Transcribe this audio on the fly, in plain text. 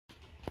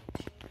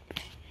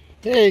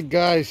Hey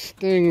guys,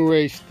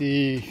 Stingray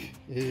Steve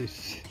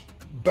is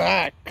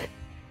back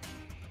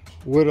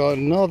with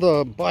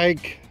another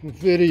bike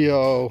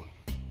video,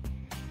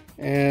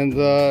 and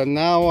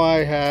now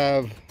I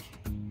have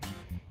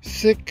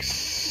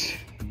 6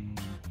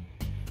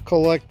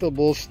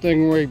 collectible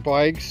Stingray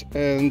bikes,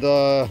 and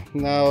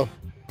now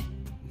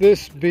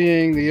this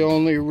being the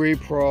only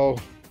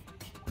repro,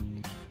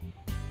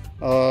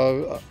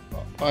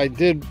 I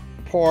did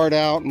part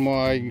out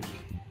my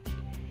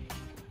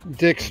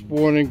Dick's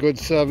Sporting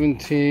Goods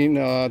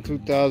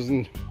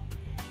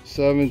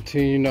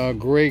 2017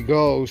 Gray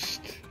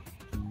Ghost,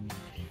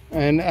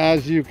 and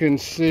as you can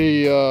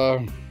see,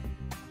 the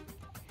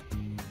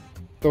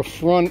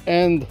front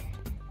end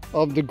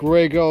of the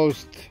Gray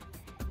Ghost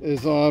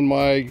is on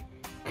my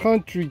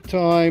Country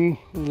Time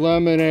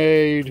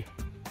Lemonade,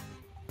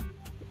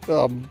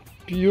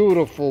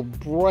 beautiful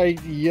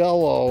bright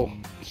yellow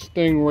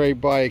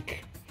Stingray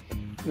bike.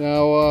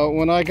 Now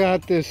when I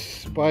got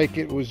this bike,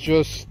 it was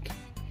just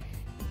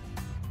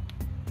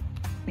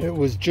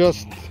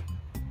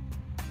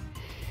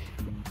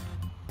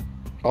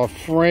a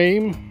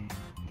frame,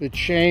 the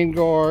chain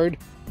guard,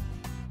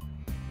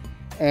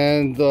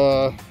 and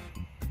the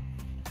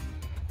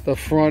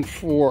front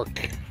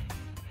fork.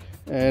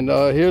 And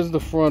here's the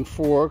front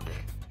fork,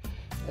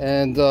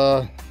 and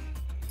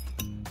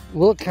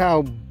look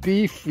how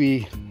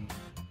beefy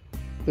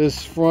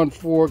this front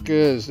fork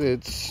is.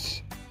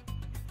 It's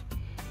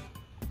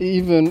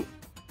even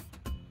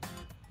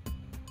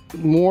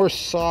more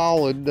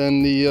solid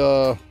than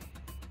the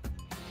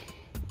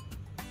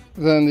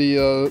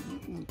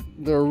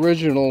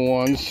original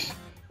ones,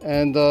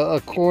 and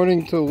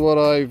according to what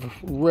I've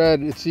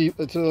read, it's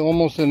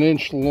almost an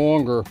inch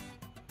longer.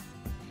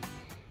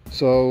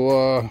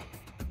 So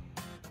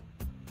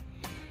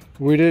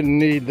we didn't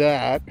need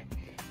that.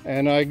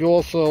 And I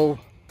also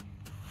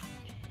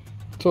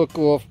took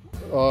off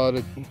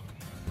the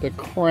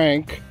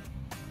crank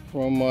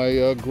from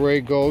my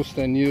Gray Ghost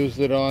and used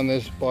it on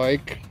this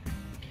bike.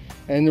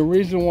 And the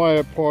reason why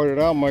I parted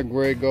out my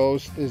Gray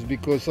Ghost is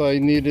because I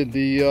needed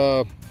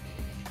the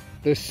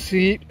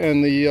seat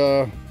and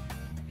the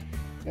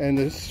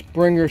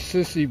Springer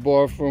sissy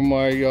bar from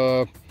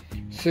my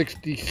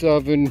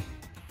 67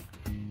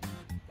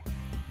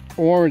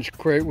 orange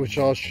crate, which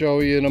I'll show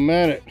you in a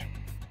minute.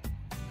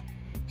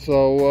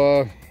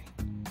 So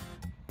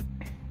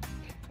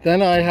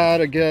then I had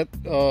to get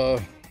the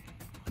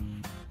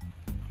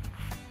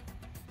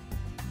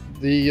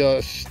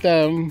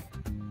stem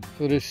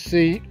for the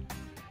seat,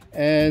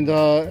 and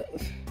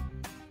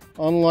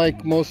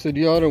unlike most of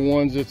the other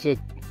ones, it's a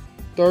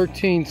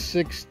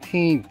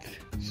 13/16,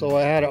 so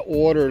I had to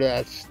order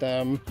that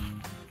stem,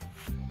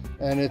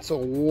 and it's a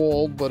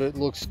wall, but it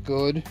looks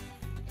good.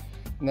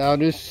 Now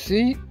this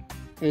seat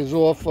is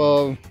off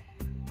of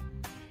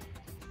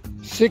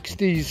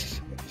 60s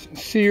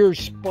Sears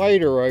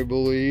Spider, I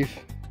believe,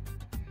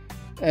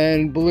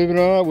 and believe it or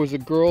not, it was a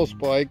girl's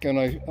bike, and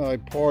I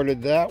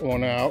parted that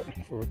one out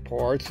for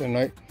parts.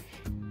 And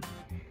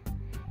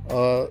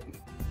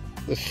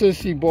the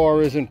sissy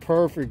bar isn't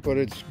perfect, but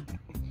it's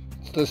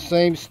the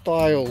same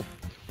style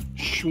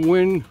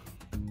Schwinn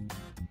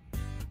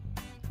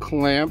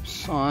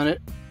clamps on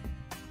it,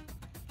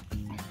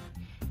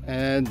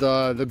 and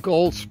the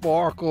gold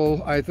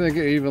sparkle, I think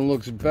it even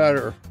looks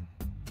better.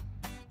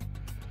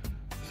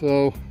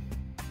 So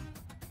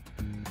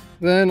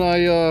then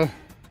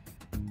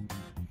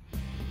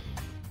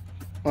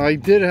I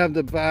did have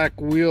the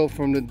back wheel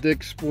from the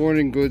Dick's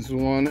Sporting Goods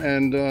one,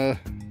 and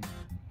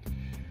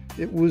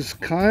it was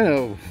kind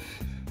of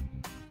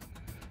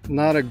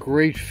not a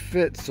great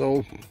fit,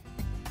 so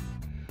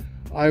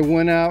I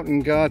went out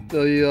and got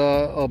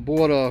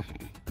bought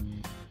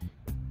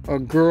a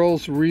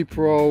girls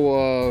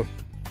repro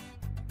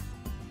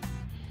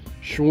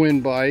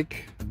Schwinn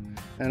bike,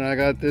 and I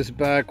got this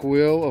back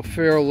wheel, a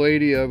Fair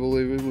Lady I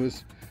believe it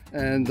was,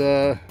 and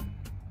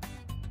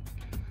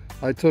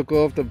I took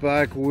off the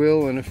back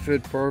wheel and it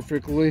fit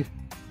perfectly.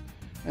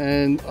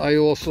 And I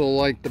also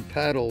like the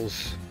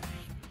pedals,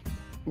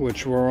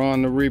 which were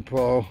on the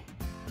repo.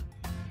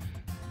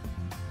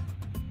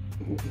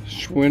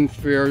 Schwinn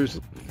Fair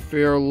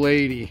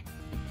Lady.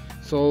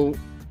 So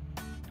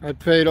I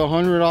paid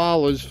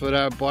 $100 for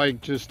that bike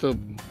just to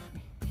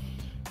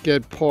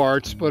get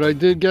parts, but I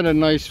did get a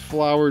nice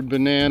flowered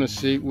banana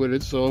seat with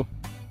it, so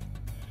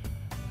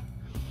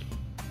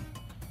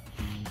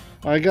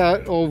I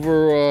got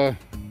over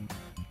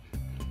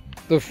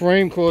the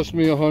frame cost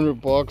me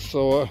 $100,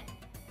 so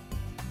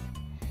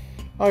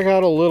I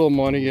got a little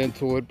money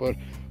into it. But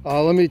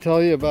let me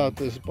tell you about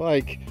this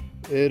bike.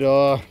 It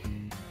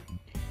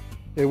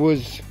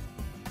was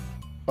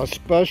a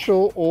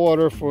special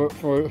order for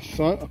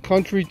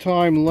Country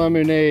Time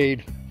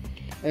Lemonade,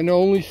 and the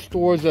only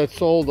stores that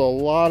sold a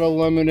lot of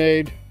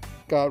lemonade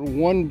got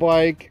one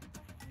bike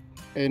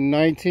in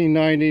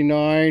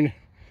 1999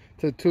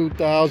 to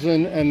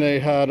 2000, and they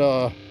had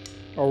a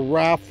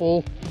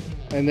raffle,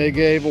 and they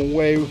gave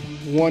away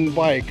one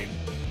bike.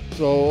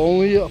 So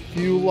only a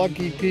few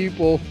lucky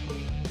people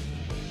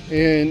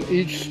in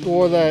each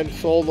store that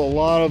sold a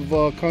lot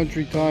of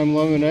Country Time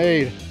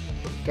lemonade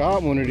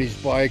got one of these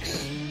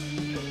bikes,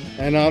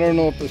 and I don't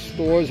know if the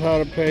stores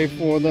had to pay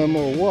for them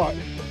or what.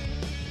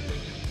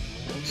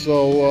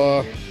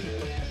 So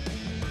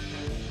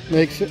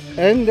makes it.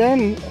 And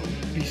then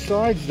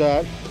besides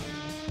that,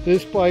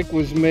 this bike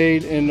was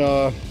made in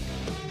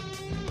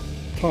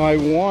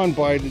Taiwan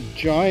by the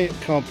Giant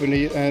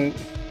company, and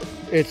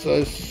it's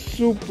a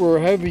super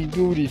heavy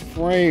duty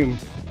frame,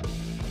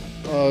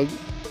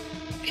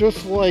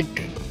 just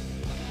like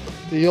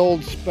the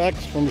old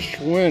specs from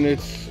Schwinn.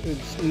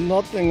 It's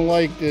nothing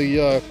like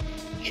the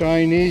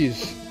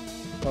Chinese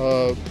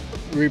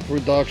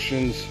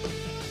reproductions.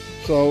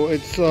 So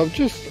it's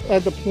just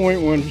at the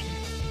point when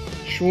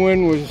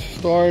Schwinn was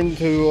starting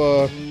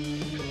to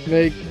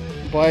make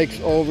bikes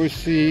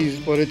overseas,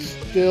 but it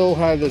still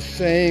had the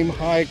same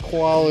high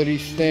quality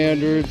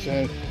standards.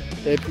 And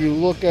if you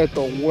look at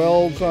the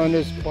welds on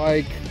this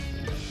bike,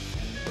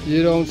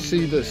 you don't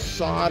see the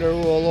solder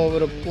all over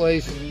the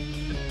place.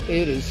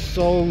 It is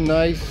so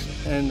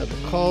nice, and the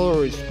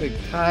color is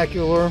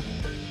spectacular.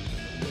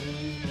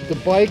 The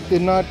bike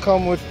did not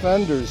come with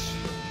fenders,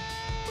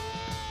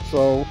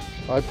 so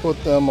I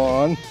put them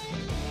on.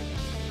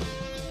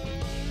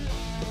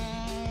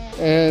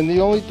 And the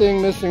only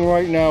thing missing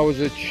right now is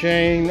a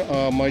chain.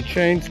 My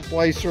chain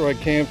splicer, I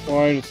can't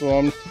find it,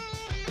 so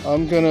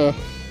I'm gonna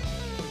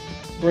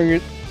bring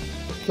it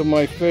to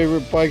my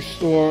favorite bike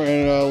store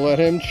and let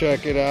him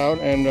check it out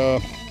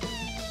and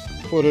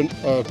put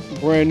a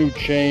brand new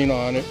chain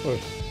on it. But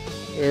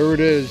there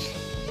it is.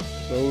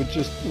 So we'll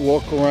just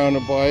walk around the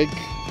bike,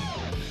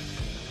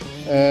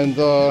 and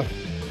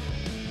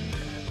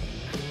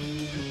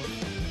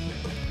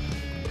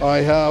I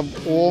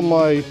have all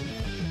my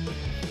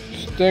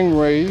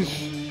Stingrays,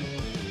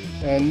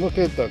 and look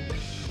at the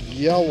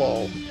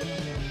yellow.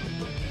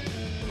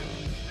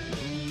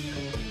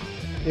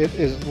 It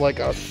is like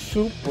a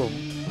super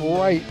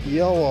bright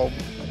yellow.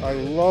 I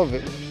love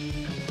it.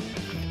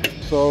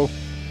 So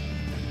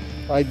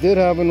I did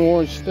have an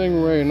orange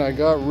Stingray, and I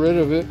got rid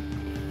of it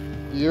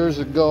years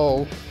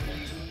ago,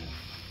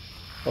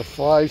 a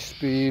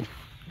 5-speed,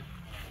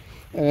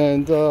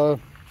 and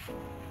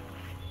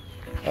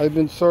I've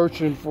been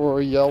searching for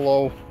a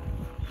yellow.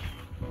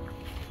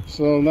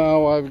 So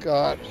now I've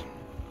got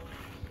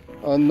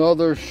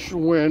another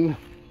Schwinn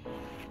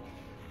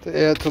to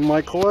add to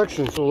my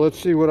collection. So let's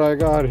see what I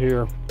got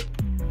here.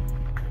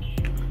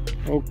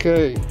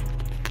 Okay.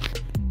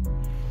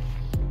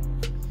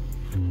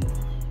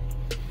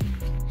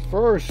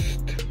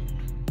 First,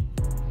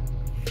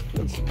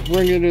 let's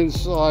bring it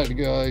inside,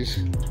 guys.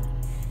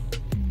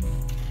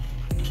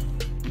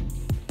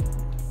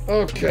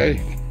 Okay.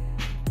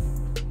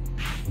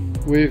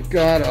 We've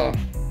got a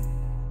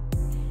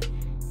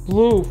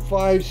blue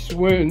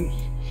 5-speed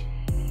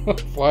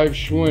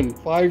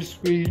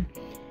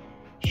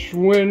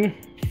Schwinn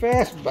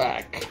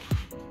fastback,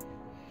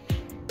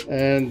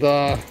 and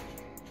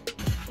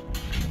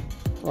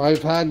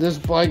I've had this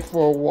bike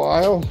for a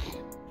while,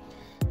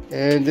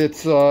 and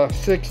it's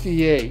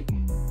 68,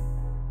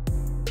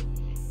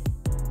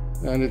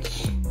 and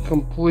it's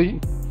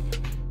complete.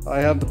 I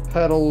have the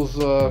pedals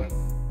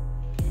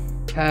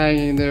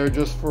hanging there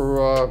just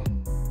for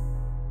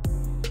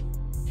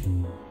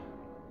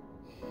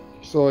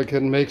so I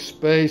can make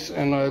space,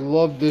 and I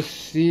love this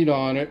seat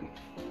on it.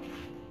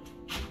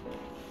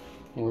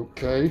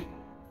 Okay,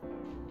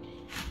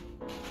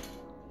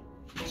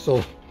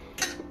 so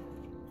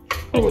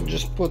I'll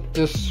just put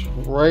this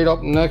right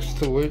up next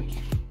to it.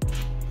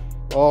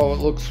 Oh, it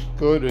looks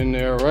good in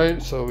there,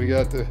 right? So we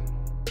got the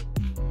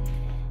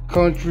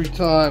Country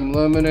Time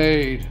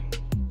lemonade,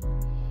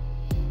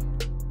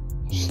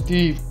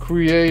 Steve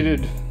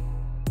created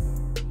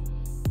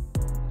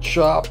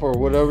shop, or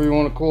whatever you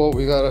want to call it.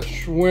 We got a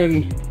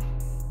Schwinn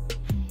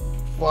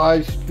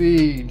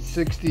 5-speed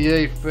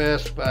 68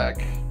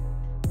 fastback.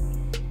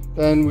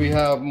 Then we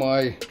have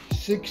my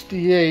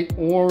 68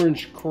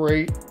 orange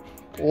crate,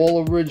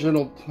 all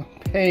original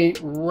paint,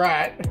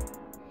 rat,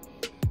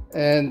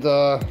 and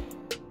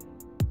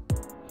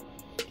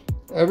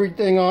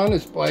everything on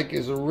this bike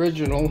is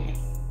original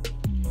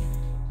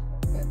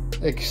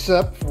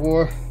except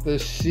for the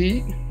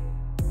seat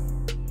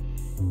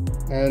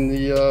and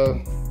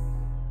the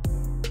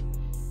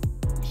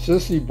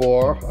sissy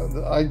bar.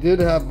 I did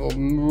have a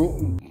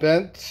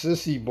bent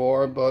sissy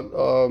bar, but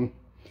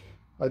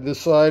I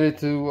decided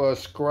to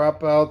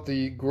scrap out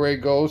the Gray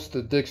Ghost,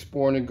 the Dick's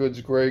Sporting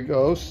Goods Gray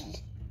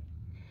Ghost.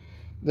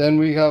 Then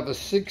we have a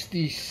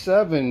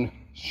 67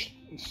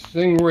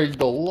 Stingray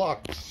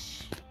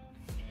Deluxe,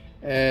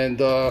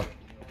 and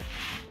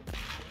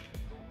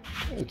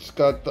it's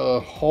got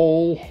the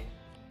whole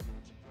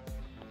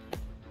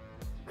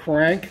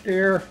crank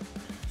there.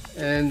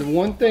 And the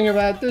one thing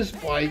about this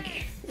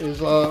bike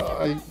is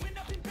I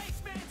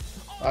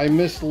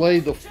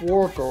mislaid the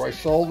fork, or I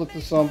sold it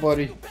to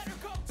somebody.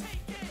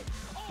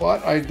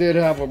 But I did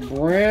have a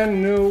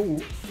brand new,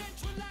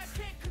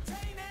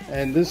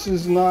 and this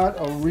is not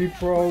a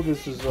repro,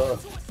 this is a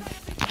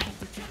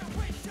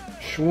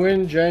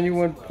Schwinn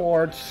genuine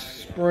parts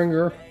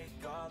Springer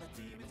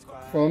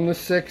from the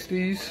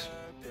 60s.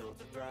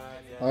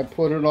 I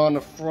put it on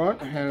the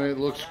front and it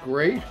looks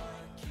great.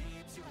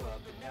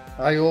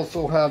 I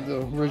also have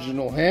the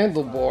original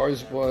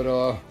handlebars,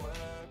 but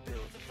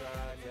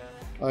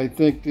I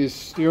think this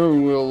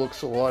steering wheel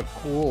looks a lot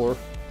cooler.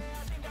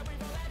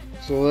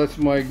 So that's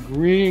my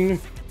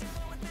green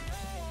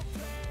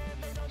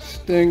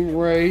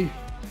Stingray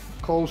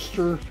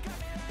coaster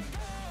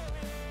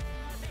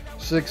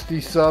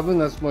 67.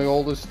 That's my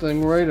oldest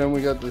Stingray. Then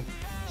we got the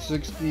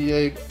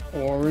 68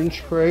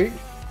 orange crate.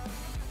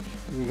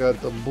 We got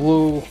the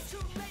blue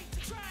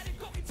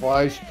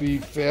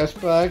 5-speed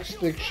fastback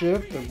stick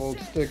shift. They're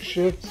both stick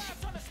shifts.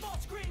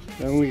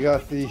 Then we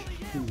got the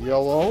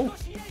yellow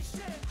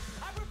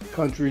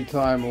Country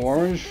Time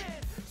orange.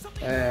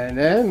 And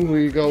then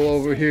we go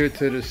over here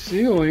to the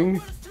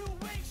ceiling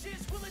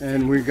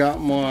and we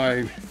got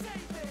my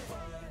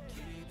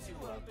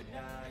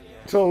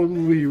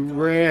totally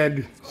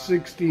rad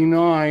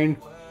 69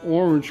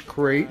 orange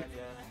crate.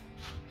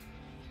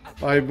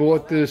 I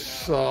bought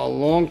this a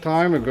long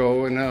time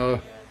ago,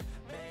 and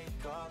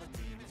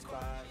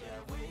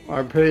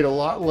I paid a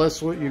lot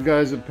less what you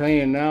guys are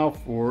paying now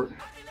for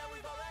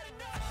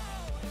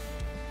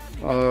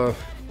it.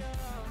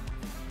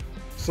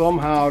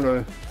 Somehow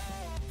the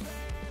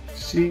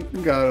seat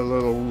got a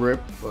little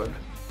rip, but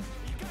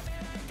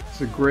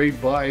it's a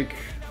great bike.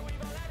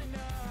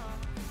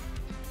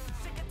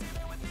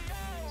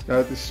 It's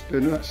got the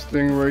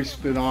Stingray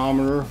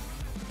speedometer.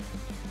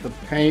 The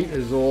paint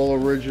is all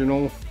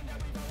original.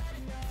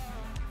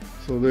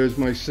 So there's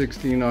my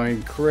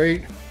 69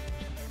 crate.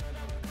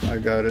 I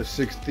got a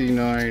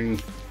 69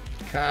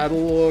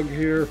 catalog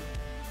here.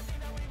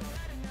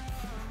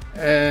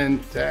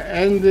 And to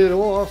end it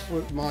off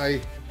with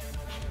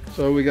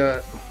so we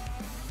got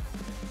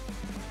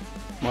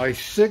my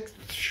 6th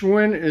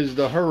Schwinn is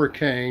the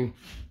Hurricane.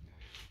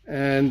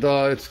 And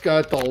it's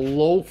got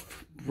the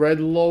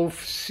red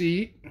loaf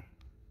seat.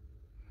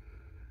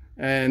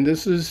 And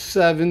this is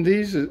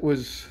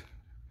 70s.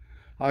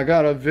 I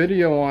got a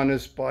video on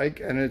this bike,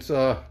 and it's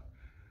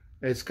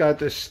got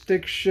the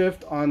stick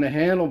shift on the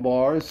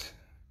handlebars,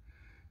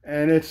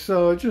 and it's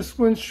just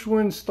when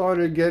Schwinn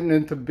started getting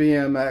into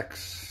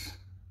BMX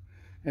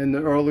in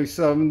the early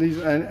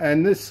 70s,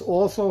 and this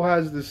also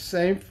has the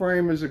same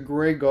frame as a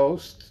Grey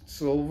Ghost,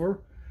 silver.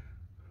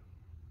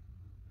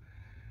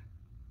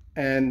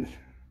 And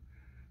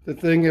the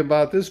thing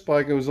about this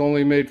bike, it was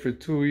only made for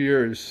 2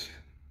 years,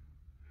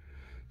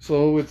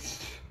 so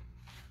it's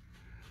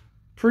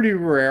pretty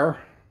rare.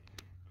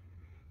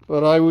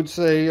 But I would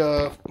say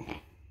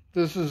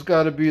this has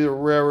got to be the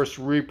rarest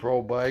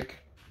repro bike.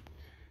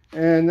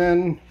 And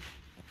then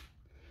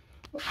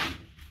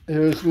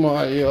here's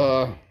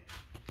my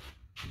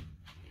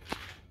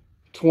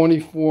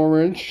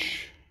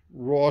 24-inch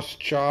Ross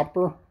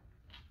chopper.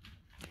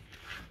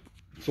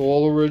 It's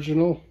all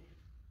original.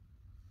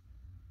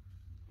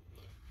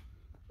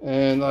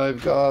 And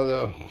I've got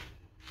a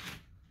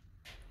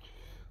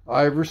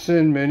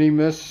Iverson Mini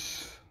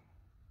Miss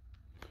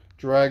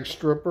drag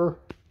stripper.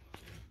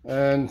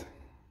 And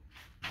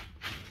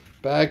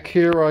back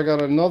here I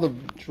got another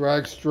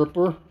drag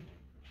stripper,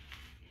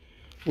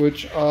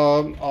 which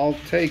I'll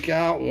take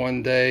out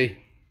one day,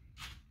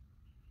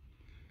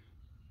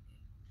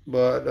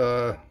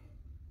 but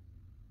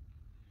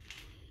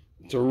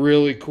it's a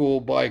really cool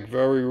bike,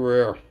 very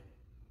rare,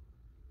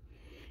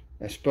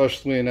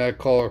 especially in that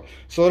color.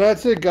 So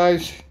that's it,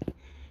 guys.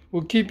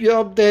 We'll keep you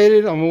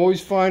updated. I'm always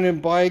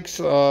finding bikes.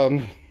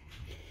 I'm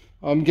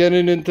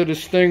getting into the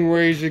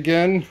Stingrays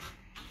again.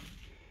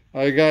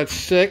 I got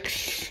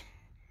 6.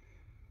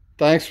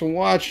 Thanks for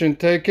watching.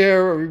 Take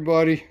care,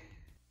 everybody.